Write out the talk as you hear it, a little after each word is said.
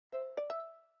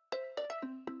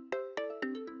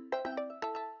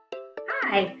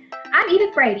Hi, I'm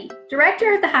Edith Brady,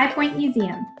 Director of the High Point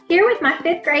Museum, here with my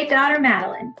 5th grade daughter,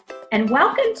 Madeline. And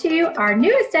welcome to our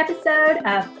newest episode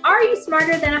of Are You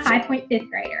Smarter Than a High Point 5th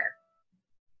Grader?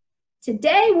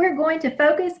 Today, we're going to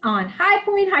focus on High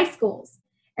Point high schools.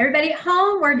 Everybody at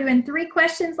home, we're doing 3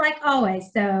 questions like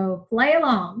always, so play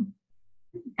along.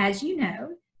 As you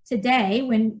know, today,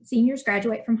 when seniors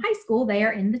graduate from high school, they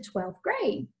are in the 12th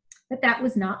grade, but that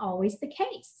was not always the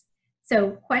case.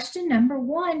 So question number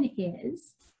 1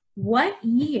 is, what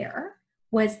year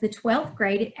was the 12th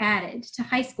grade added to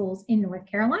high schools in North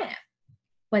Carolina?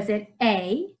 Was it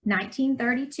A,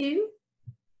 1932,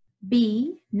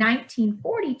 B,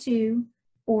 1942,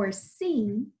 or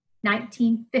C,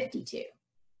 1952?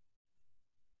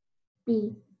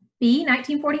 B,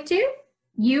 1942?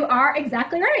 You are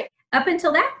exactly right. Up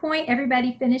until that point,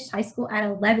 everybody finished high school at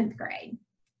 11th grade.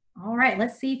 All right,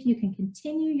 let's see if you can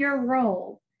continue your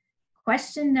roll.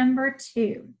 Question number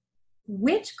 2.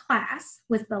 Which class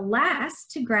was the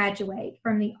last to graduate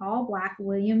from the all-black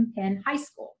William Penn High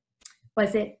School?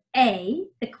 Was it A,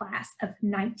 the class of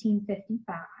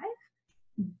 1955,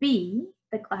 B,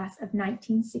 the class of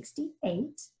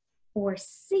 1968, or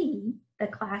C, the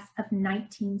class of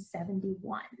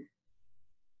 1971?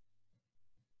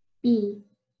 B,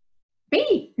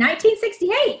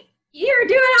 1968. You're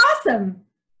doing awesome.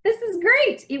 This is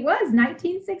great. It was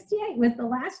 1968 was the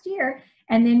last year,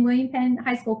 and then William Penn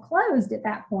High School closed at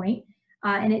that point,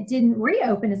 and it didn't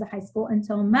reopen as a high school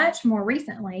until much more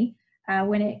recently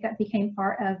when it became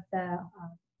part of the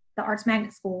Arts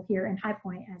Magnet School here in High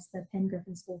Point as the Penn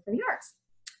Griffin School for the Arts.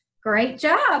 Great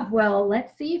job. Well,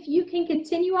 let's see if you can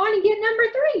continue on and get number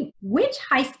 3. Which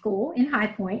high school in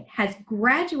High Point has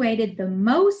graduated the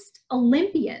most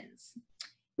Olympians?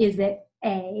 Is it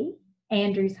A,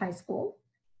 Andrews High School,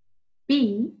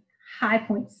 B, High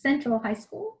Point Central High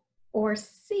School, or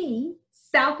C,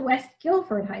 Southwest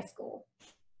Guilford High School?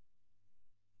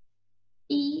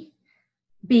 B,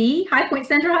 High Point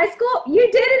Central High School?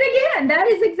 You did it again. That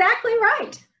is exactly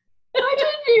right. I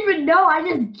didn't even know. I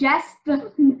just guessed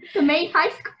the main high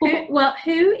school. Well,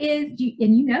 who is,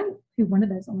 and you know who one of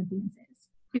those Olympians is.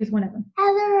 Who's one of them?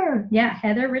 Heather. Yeah,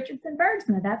 Heather Richardson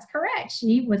Bergsma. That's correct.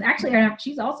 She was actually,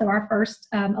 she's also our first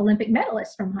Olympic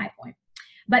medalist from High Point.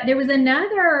 But there was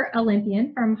another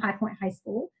Olympian from High Point High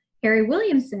School, Harry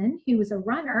Williamson, who was a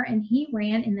runner, and he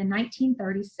ran in the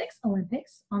 1936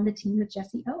 Olympics on the team with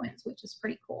Jesse Owens, which is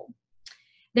pretty cool.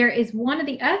 There is one of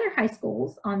the other high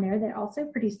schools on there that also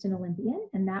produced an Olympian,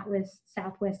 and that was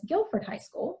Southwest Guilford High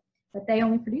School, but they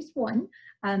only produced one.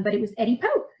 But it was Eddie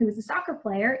Pope, who was a soccer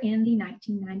player in the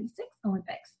 1996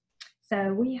 Olympics.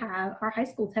 So our high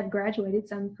schools have graduated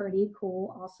some pretty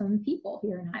cool, awesome people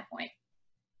here in High Point.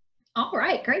 All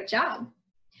right, great job.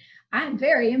 I'm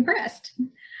very impressed.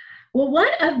 Well, one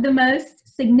of the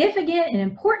most significant and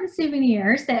important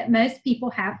souvenirs that most people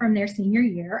have from their senior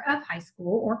year of high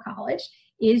school or college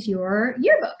is your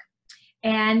yearbook.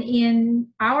 And in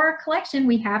our collection,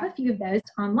 we have a few of those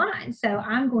online. So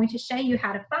I'm going to show you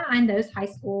how to find those high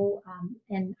school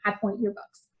and High Point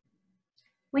yearbooks.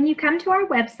 When you come to our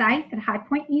website at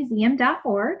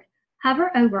highpointmuseum.org,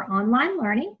 hover over Online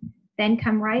Learning, then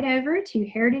come right over to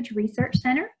Heritage Research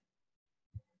Center.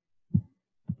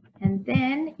 And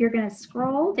then you're going to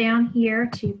scroll down here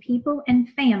to People and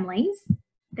Families.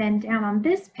 Then down on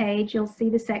this page, you'll see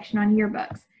the section on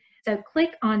yearbooks. So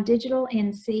click on Digital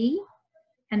NC,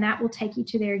 and that will take you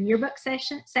to their yearbook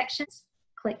sections.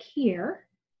 Click here,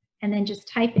 and then just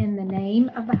type in the name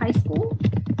of the high school.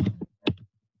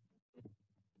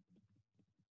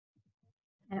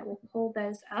 And it will pull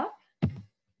those up.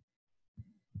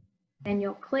 Then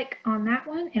you'll click on that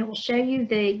one, and it will show you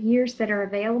the years that are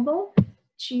available.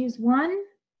 Choose one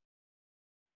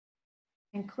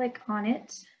and click on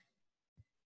it,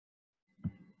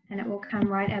 and it will come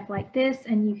right up like this,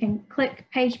 and you can click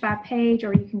page by page,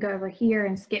 or you can go over here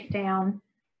and skip down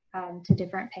to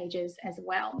different pages as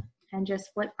well and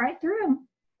just flip right through them.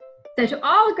 So to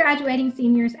all the graduating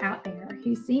seniors out there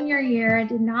whose senior year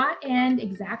did not end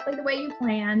exactly the way you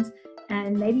planned,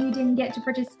 and maybe you didn't get to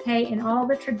participate in all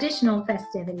the traditional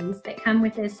festivities that come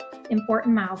with this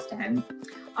important milestone,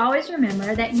 always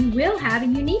remember that you will have a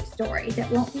unique story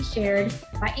that won't be shared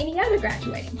by any other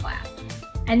graduating class.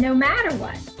 And no matter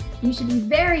what, you should be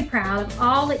very proud of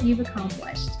all that you've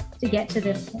accomplished to get to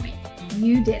this point.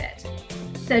 You did it.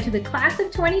 So to the class of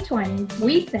 2020,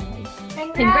 we say,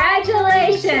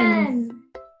 congratulations!